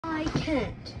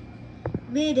cat,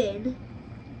 Mitten,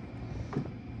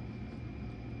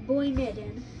 boy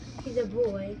Mitten. He's a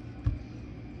boy.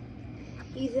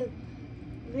 He's a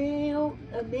male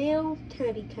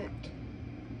tabby cat.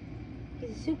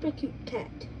 He's a super cute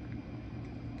cat.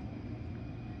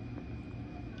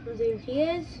 Oh, there he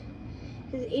is.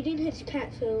 He's eating his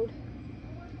cat food.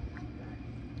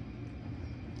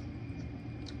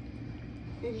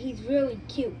 And he's really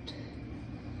cute.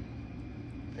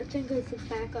 I think I should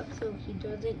back up so he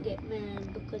doesn't get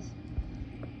mad, because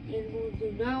animals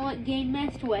do not like getting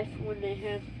messed with when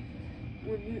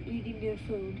you're eating their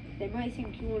food. They might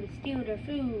think you want to steal their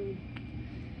food,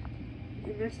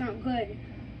 and that's not good.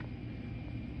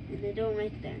 And they don't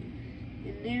like that.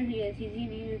 And there he is. He's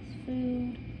eating his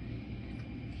food.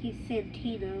 He's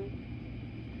Santino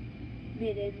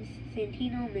Mittens.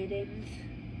 Santino Mittens.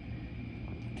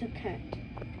 It's a cat.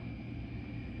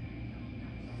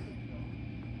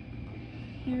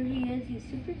 Here he is. He's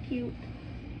super cute.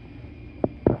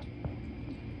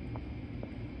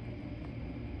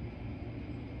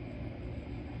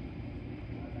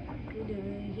 He's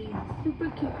a super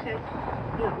cute cat.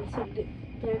 Yeah, we should get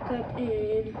back up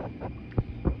and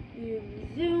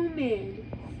zoom in.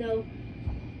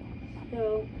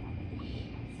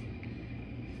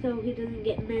 So he doesn't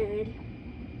get mad.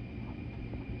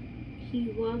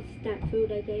 He loves that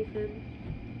food I gave him.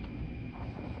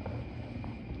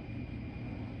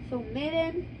 So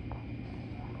Mitten,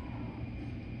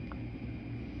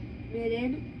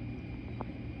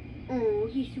 oh,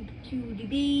 he's super cute,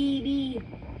 baby.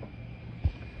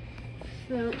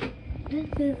 So this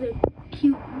is a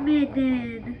cute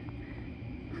Mitten.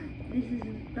 This is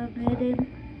a Mitten.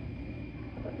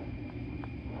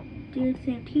 Dear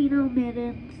Santino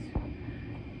Mittens.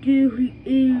 There he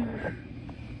is.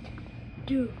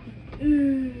 There he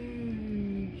is.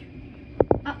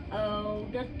 Uh-oh,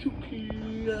 that's too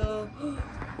close.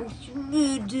 It's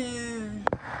Mitten.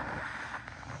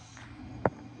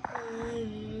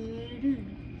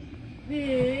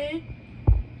 Mitten.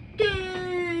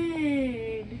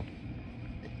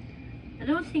 I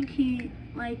don't think he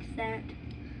likes that,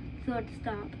 so let's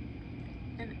stop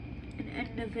and end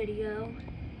the video.